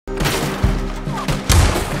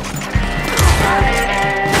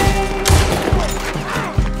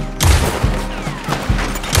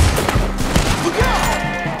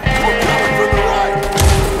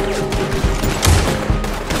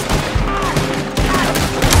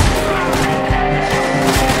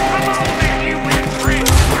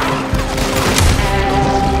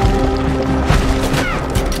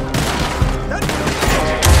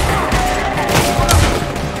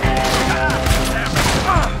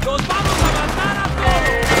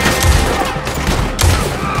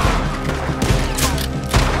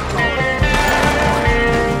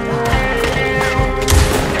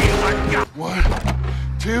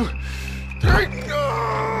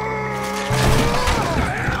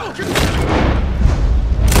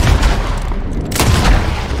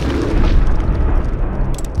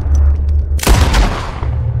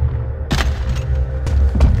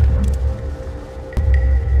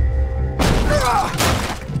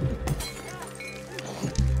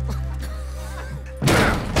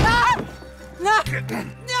You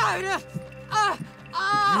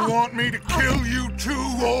want me to kill you too,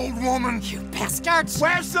 old woman? You bastards!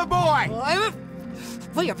 Where's the boy?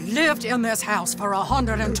 We have lived in this house for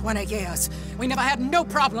 120 years. We never had no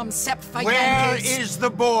problems except for Where Yankees. is the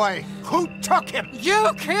boy? Who took him?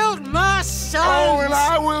 You killed my son! Oh, and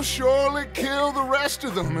I will surely kill the rest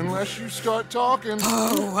of them unless you start talking.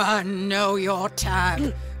 Oh, I know your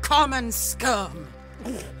type. Common scum.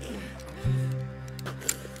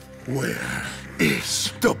 Where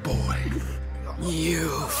is the boy? You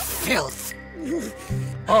filth.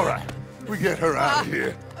 All right, we get her out of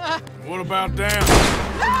here. What about them?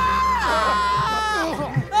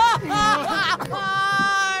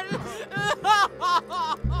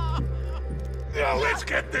 Now let's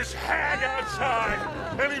get this hag outside.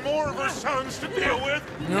 Any more of her sons to deal with?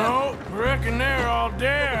 No, reckon they're all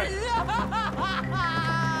dead.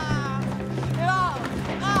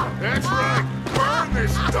 That's right. Burn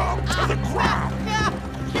this dump to the ground.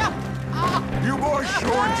 You boys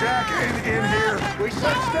sure Jack ain't in here. We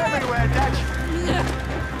searched everywhere, Dutch.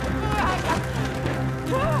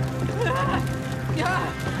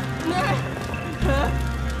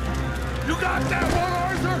 You got that one,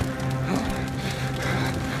 Arthur?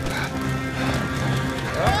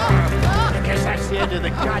 I guess that's the end of the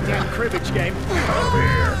goddamn cribbage game. Come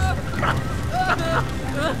here.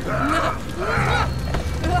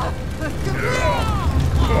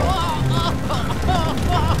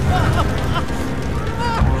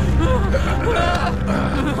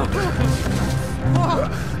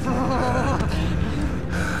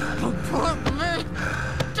 Put me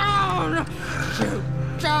down, you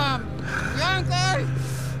damn Yankee!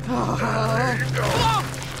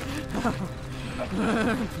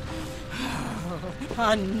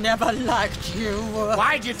 I never liked you.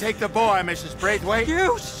 Why'd you take the boy, Mrs. Braithwaite?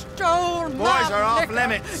 You stole my Boys are off liquor.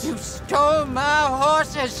 limits. You stole my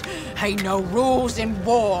horses. Ain't no rules in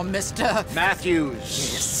war, mister.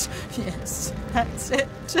 Matthews. Yes, that's it.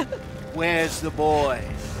 Where's the boy?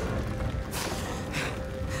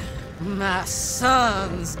 My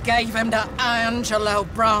sons gave him to Angelo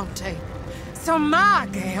Bronte. So my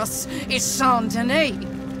guess is Saint-Denis.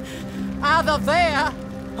 Either there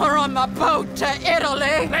or on my boat to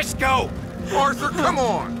Italy. Let's go! Arthur, come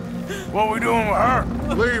on. What we doing with her?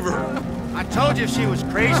 Leave her. I told you she was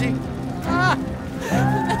crazy.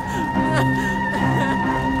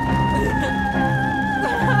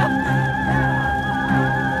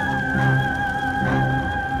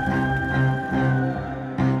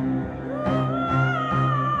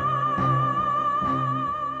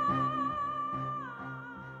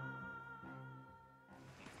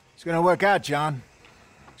 It's gonna work out, John.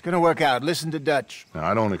 It's gonna work out. Listen to Dutch. Now,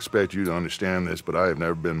 I don't expect you to understand this, but I have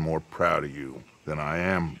never been more proud of you than I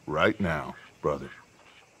am right now, brother.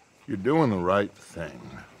 You're doing the right thing.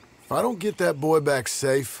 If I don't get that boy back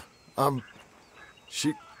safe,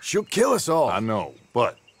 she'll kill us all. I know,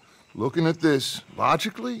 but looking at this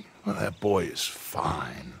logically, well, that boy is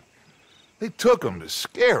fine. They took him to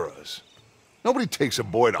scare us. Nobody takes a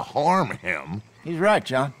boy to harm him. He's right,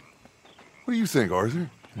 John. What do you think,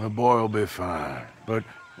 Arthur? The boy will be fine. But,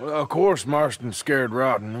 well, of course Marston's scared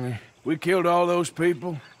rotten. I mean, we killed all those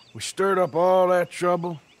people. We stirred up all that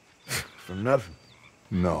trouble. For nothing.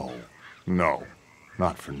 No,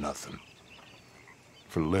 not for nothing.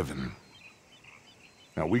 For living.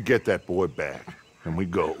 Now, we get that boy back, and we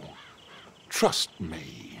go. Trust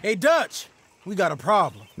me. Hey, Dutch, we got a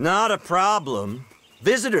problem. Not a problem.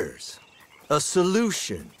 Visitors. A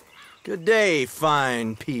solution. Good day,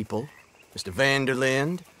 fine people. Mr.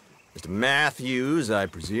 Vanderlind, Mr. Matthews, I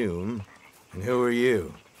presume. And who are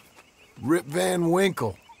you? Rip Van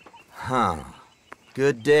Winkle. Huh.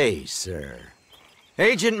 Good day, sir.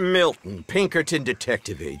 Agent Milton, Pinkerton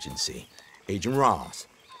Detective Agency. Agent Ross.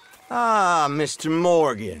 Ah, Mr.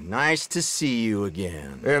 Morgan, nice to see you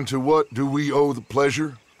again. And to what do we owe the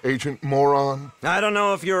pleasure, Agent Moron? I don't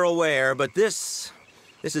know if you're aware, but this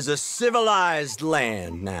is a civilized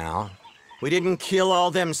land now. We didn't kill all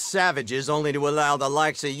them savages only to allow the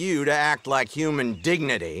likes of you to act like human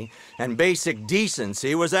dignity, and basic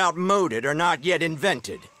decency was outmoded or not yet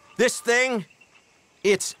invented. This thing,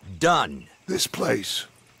 it's done. This place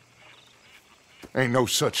ain't no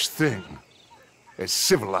such thing as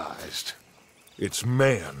civilized. It's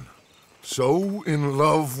man, so in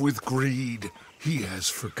love with greed, he has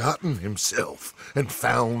forgotten himself and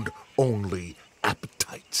found only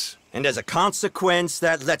appetites. And as a consequence,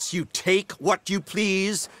 that lets you take what you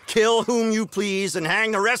please, kill whom you please, and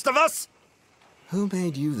hang the rest of us? Who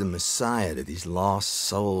made you the messiah to these lost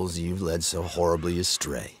souls you've led so horribly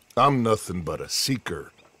astray? I'm nothing but a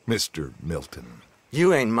seeker, Mr. Milton.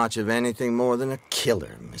 You ain't much of anything more than a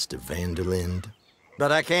killer, Mr. Vanderlind.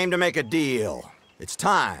 But I came to make a deal. It's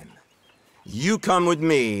time. You come with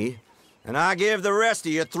me, and I give the rest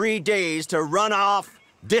of you 3 days to run off,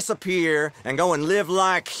 disappear, and go and live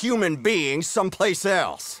like human beings someplace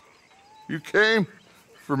else. You came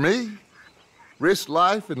for me? Risk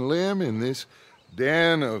life and limb in this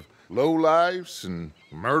den of lowlifes and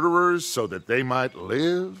murderers so that they might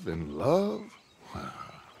live and love?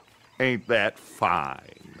 Ain't that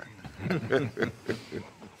fine?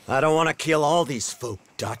 I don't want to kill all these folk,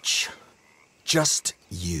 Dutch. Just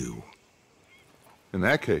you. In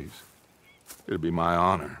that case, it'd be my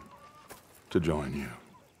honor to join you.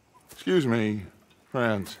 Excuse me,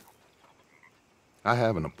 friends. I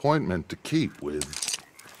have an appointment to keep with...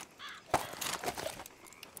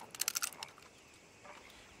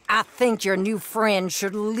 I think your new friend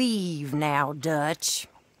should leave now, Dutch.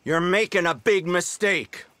 You're making a big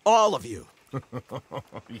mistake. All of you.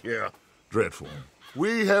 Yeah, dreadful.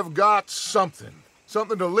 We have got something.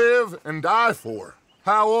 Something to live and die for.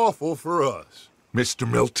 How awful for us. Mr.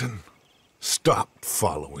 Milton, stop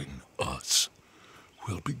following us.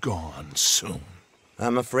 We'll be gone soon.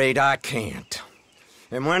 I'm afraid I can't.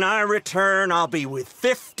 And when I return, I'll be with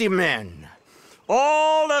 50 men.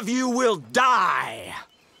 All of you will die.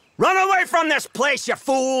 Run away from this place, you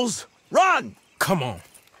fools! Run! Come on.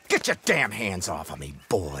 Get your damn hands off of me,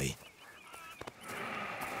 boy.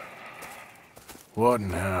 What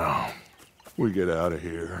now? We get out of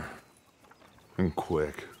here. And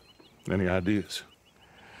quick. Any ideas?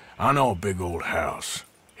 I know a big old house,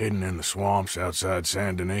 hidden in the swamps outside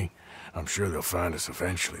Saint Denis. I'm sure they'll find us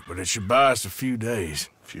eventually, but it should buy us a few days.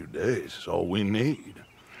 A few days is all we need.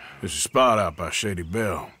 There's a spot out by Shady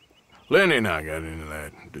Bell. Lenny and I got into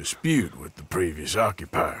that dispute with the previous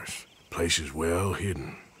occupiers. Place is well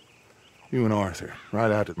hidden. You and Arthur,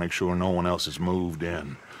 ride out to make sure no one else has moved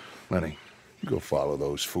in. Lenny, you go follow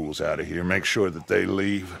those fools out of here. Make sure that they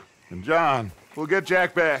leave. And John, we'll get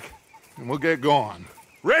Jack back, and we'll get going.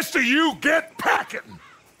 Rest of you, get packing!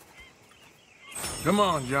 Come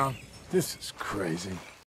on, John. This is crazy.